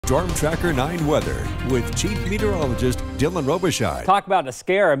Storm Tracker 9 weather with Chief Meteorologist Dylan Robichaud. Talk about a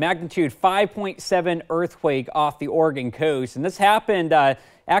scare, a magnitude 5.7 earthquake off the Oregon coast. And this happened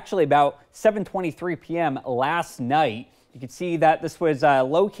actually about 7:23 p.m. last night. You can see that this was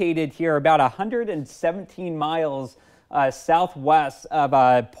located here about 117 miles southwest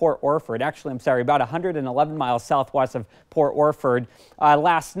of Port Orford. Actually, I'm sorry, about 111 miles southwest of Port Orford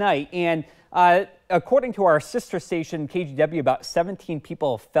last night. And according to our sister station, KGW, about 17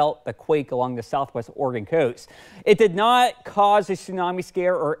 people felt the quake along the southwest Oregon coast. It did not cause a tsunami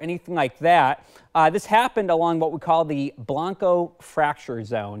scare or anything like that. This happened along what we call the Blanco fracture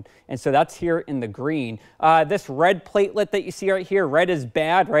zone. And so that's here in the green. This red platelet that you see right here, red is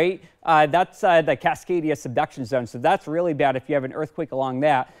bad, right? That's the Cascadia subduction zone. So that's really bad if you have an earthquake along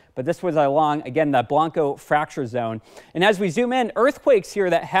that. But this was along, again, the Blanco fracture zone. And as we zoom in, earthquakes here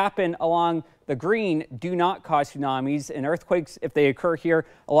that happen along the green do not cause tsunamis. And earthquakes, if they occur here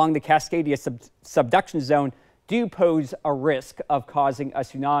along the Cascadia subduction zone, do pose a risk of causing a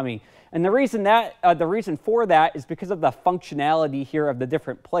tsunami. And the reason for that is because of the functionality here of the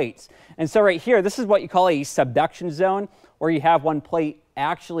different plates. And so right here, this is what you call a subduction zone, where you have one plate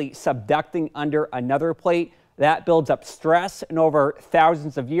actually subducting under another plate. That builds up stress, and over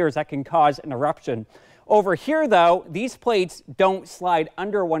thousands of years, that can cause an eruption. Over here, though, these plates don't slide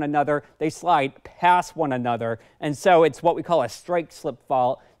under one another. They slide past one another. And so it's what we call a strike-slip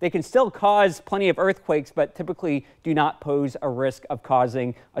fault. They can still cause plenty of earthquakes, but typically do not pose a risk of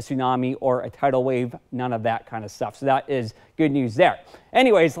causing a tsunami or a tidal wave, none of that kind of stuff. So that is good news there.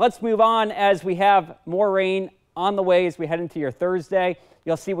 Anyways, let's move on as we have more rain on the way as we head into your Thursday.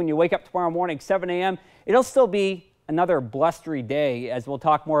 You'll see when you wake up tomorrow morning, 7 a.m., it'll still be another blustery day, as we'll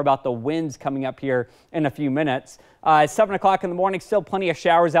talk more about the winds coming up here in a few minutes. 7 o'clock in the morning, still plenty of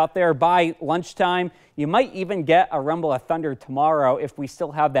showers out there. By lunchtime, you might even get a rumble of thunder tomorrow if we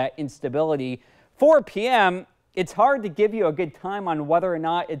still have that instability. 4 p.m., it's hard to give you a good time on whether or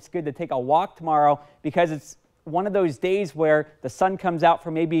not it's good to take a walk tomorrow, because it's one of those days where the sun comes out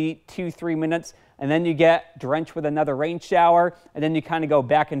for maybe 2-3 minutes, and then you get drenched with another rain shower, and then you kind of go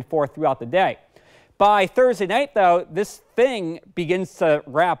back and forth throughout the day. By Thursday night, though, this thing begins to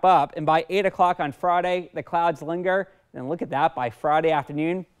wrap up, and by 8 o'clock on Friday, the clouds linger. And look at that, by Friday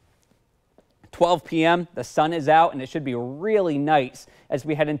afternoon, 12 p.m., the sun is out, and it should be really nice as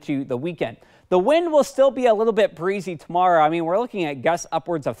we head into the weekend. The wind will still be a little bit breezy tomorrow. I mean, we're looking at gusts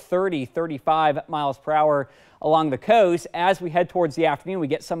upwards of 30-35 miles per hour along the coast. As we head towards the afternoon, we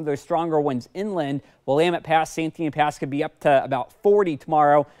get some of those stronger winds inland. Willamette Pass, St. Anthony Pass could be up to about 40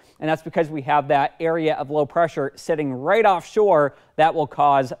 tomorrow. And that's because we have that area of low pressure sitting right offshore that will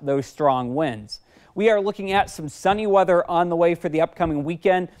cause those strong winds. We are looking at some sunny weather on the way for the upcoming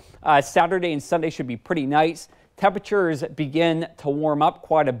weekend. Saturday and Sunday should be pretty nice. Temperatures begin to warm up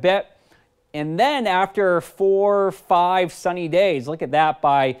quite a bit. And then after 4 or 5 sunny days, look at that,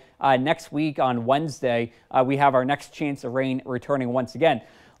 by next week on Wednesday, we have our next chance of rain returning once again.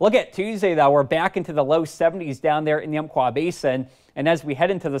 Look at Tuesday, though. We're back into the low 70s down there in the Umpqua Basin. And as we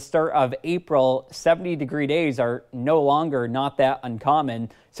head into the start of April, 70-degree days are no longer not that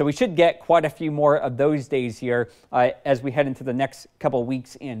uncommon. So we should get quite a few more of those days here as we head into the next couple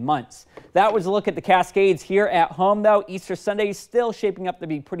weeks and months. That was a look at the Cascades here at home, though. Easter Sunday is still shaping up to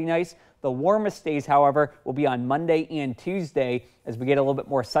be pretty nice. The warmest days, however, will be on Monday and Tuesday as we get a little bit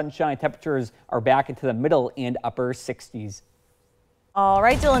more sunshine. Temperatures are back into the middle and upper 60s. All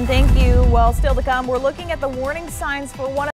right, Dylan, thank you. Well, still to come, we're looking at the warning signs for one